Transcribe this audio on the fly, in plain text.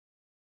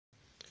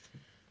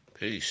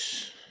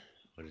Peace.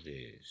 What it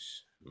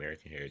is?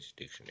 American Heritage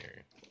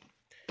Dictionary.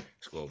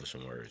 Let's go over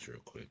some words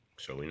real quick.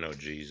 So we know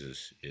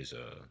Jesus is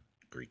a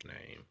Greek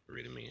name. It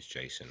really means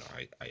Jason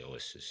or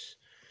Iosis,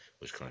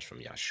 which comes from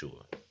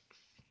Yahshua,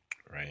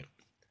 right?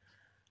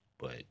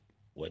 But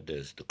what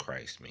does the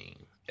Christ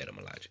mean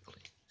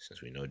etymologically?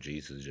 Since we know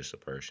Jesus is just a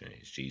person,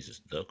 is Jesus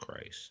the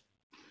Christ?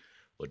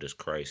 What does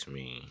Christ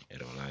mean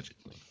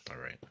etymologically? All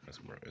right, let's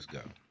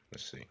go.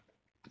 Let's see.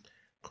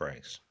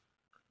 Christ.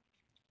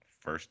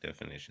 First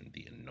definition: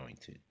 the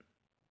anointed,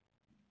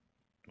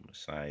 the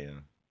Messiah,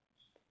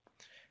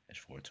 as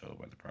foretold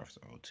by the prophets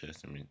of the Old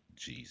Testament.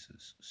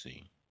 Jesus.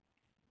 See,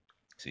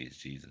 it's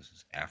Jesus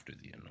is after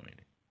the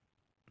anointed.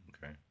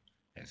 Okay,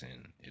 as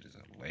in it is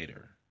a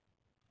later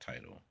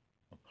title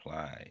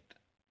applied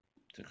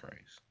to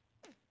Christ.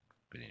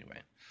 But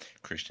anyway,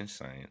 Christian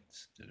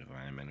Science, the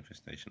divine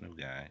manifestation of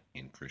God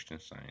in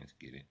Christian Science,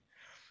 get it,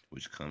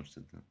 which comes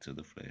to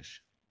the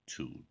flesh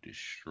to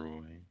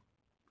destroy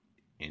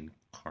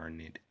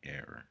incarnate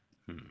error.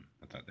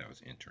 I thought that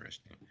was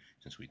interesting,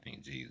 since we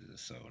think Jesus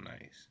is so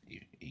nice.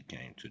 He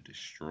came to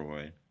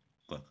destroy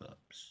fuck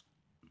ups.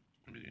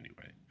 But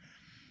anyway,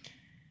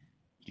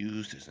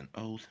 used as an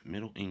oath,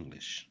 Middle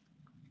English,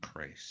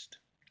 Christ.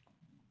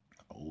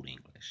 Old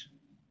English,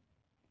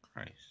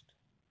 Christ.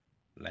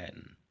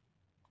 Latin,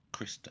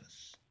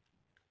 Christus.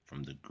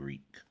 From the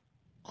Greek,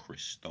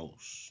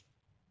 Christos,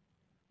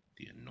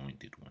 the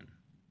anointed one.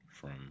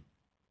 From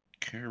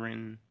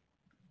Karen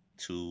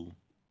to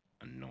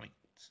anoint.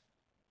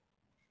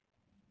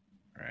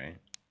 Right?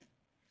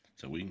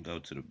 So we can go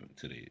to the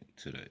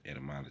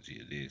etymology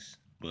of this,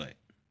 but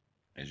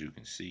as you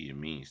can see, it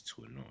means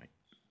to anoint.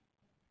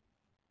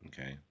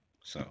 Okay,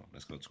 so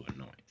let's go to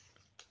anoint,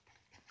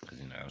 because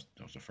that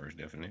was the first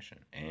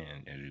definition,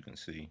 and as you can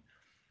see,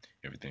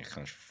 everything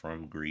comes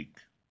from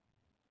Greek,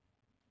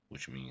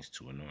 which means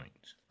to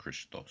anoint.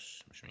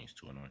 Christos, which means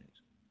to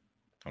anoint.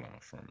 Hold on,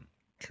 from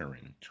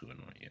Karen to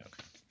anoint. Yeah,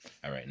 okay.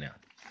 All right, now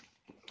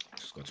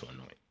let's go to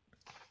anoint.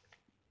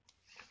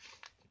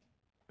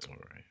 All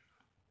right,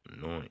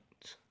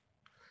 anoint.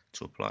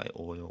 To apply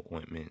oil,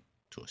 ointment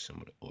to a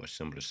similar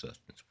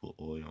substance. Put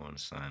oil on a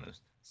sign of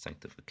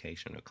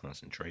sanctification or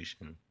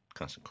consecration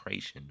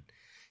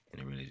in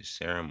a religious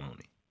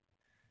ceremony.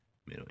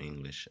 Middle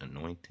English,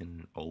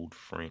 anointing. Old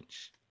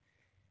French,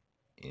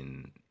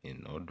 in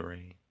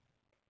ordre.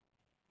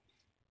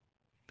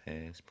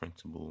 Past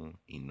principle,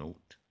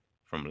 enote.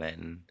 From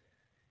Latin,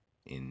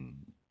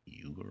 in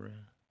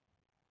ugere.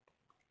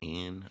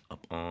 In,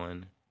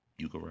 upon,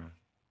 ugere.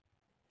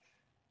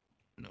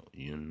 No,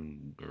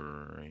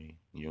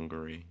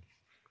 ungere,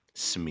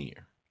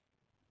 smear.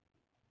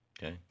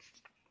 Okay?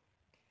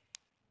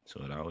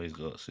 So it always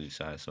goes, so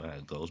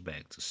it goes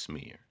back to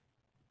smear,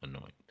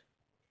 anoint.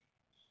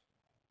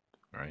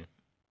 Right?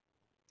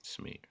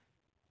 Smear.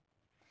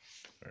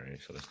 All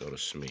right, so let's go to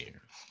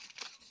smear.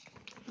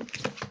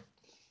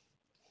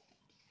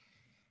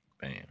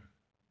 Bam.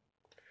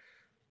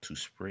 To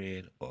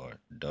spread or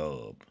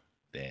dub,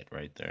 that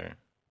right there.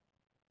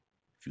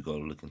 If you go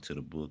look into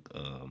the book,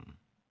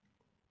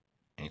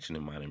 Ancient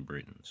and Modern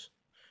Britons,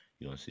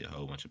 you're going to see a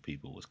whole bunch of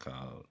people was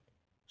called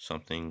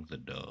something the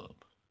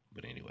dub.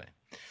 But anyway,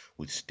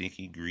 with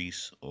sticky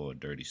grease or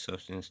dirty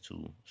substance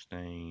to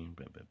stain,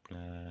 blah, blah,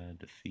 blah,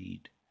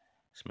 defeat,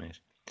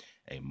 smash.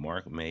 A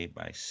mark made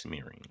by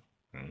smearing.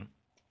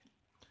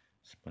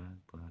 Spot,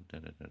 da,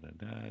 da, da, da,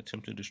 da.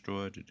 Attempt to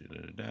destroy, da, da,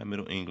 da, da, da.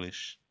 Middle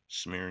English,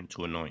 smearing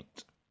to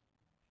anoint.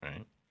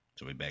 Right?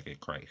 So we're back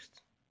at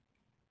Christ.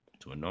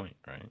 To anoint,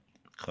 right?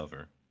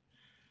 Cover.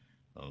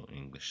 Oh,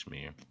 English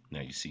smear.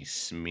 Now you see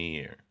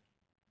smear.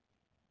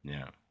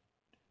 Now,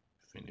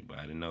 if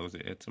anybody knows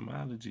the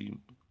etymology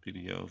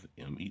video of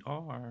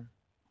MER,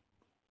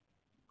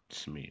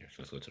 smear. So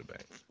let's go to the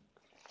back.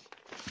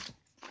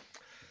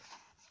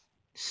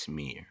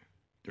 Smear.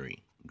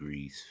 3.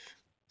 Grease.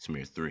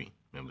 Smear 3.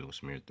 Remember it was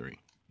smear 3.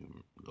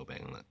 Go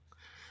back and look.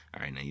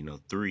 All right, now you know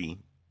 3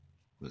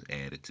 was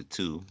added to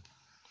 2,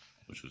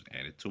 which was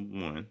added to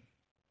 1,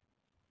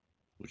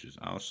 which is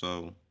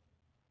also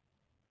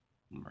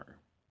myrrh.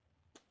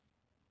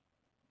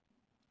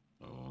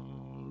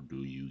 Oh,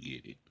 do you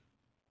get it?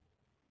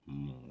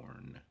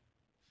 Mourn.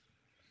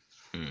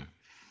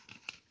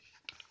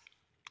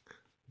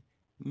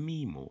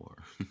 Me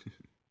more.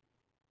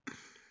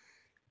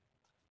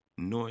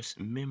 Norse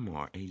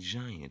memoir, a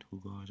giant who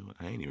guards.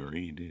 I ain't even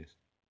read this.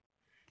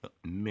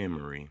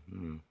 Memory.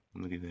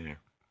 Look at there.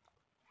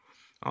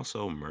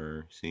 Also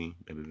myrrh. See,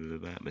 blah, blah, blah,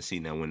 blah. But see,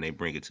 now when they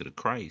bring it to the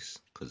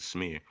Christ, cause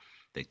smear,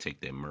 they take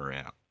that myrrh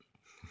out.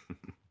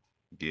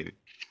 Get it?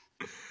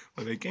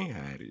 Well, they can't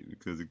hide it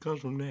because it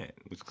comes from that.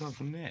 Which comes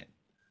from that.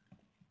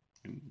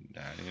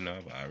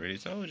 I've already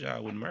told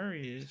y'all what myrrh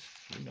is.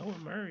 You know what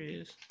myrrh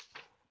is,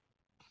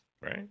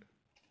 right?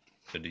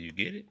 So do you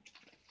get it?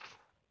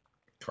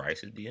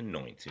 Christ is the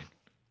anointed.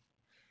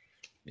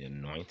 The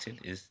anointed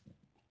is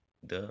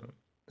the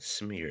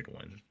smeared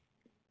one.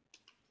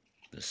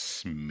 The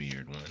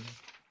smeared one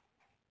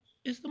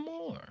is the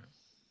Moor.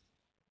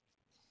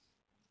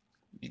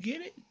 You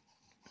get it?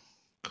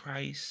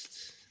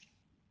 Christ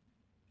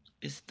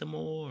It's the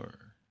Moor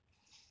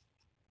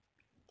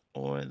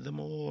or the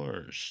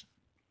Moors,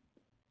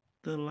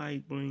 the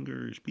light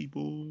bringers,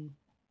 people.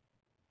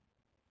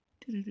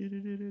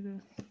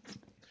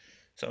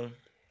 So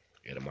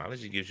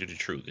etymology gives you the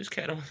truth. This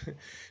cat on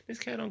this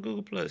cat on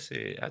Google Plus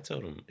said I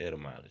told him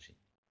etymology.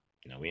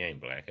 No, we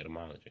ain't black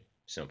etymology.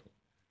 Simple.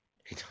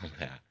 He talking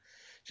about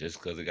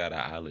just because it got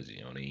an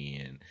ology on the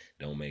end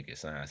don't make it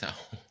science.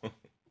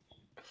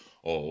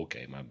 Oh,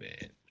 okay, my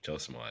bad. Your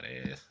smart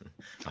ass.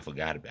 I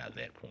forgot about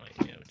that point.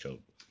 Yeah,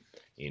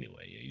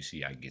 anyway, yeah, you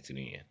see, I get it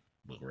in.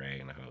 Book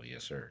rag in the hole,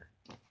 yes sir.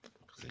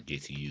 Cause it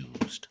gets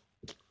used.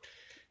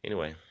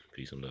 Anyway,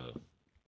 peace and love.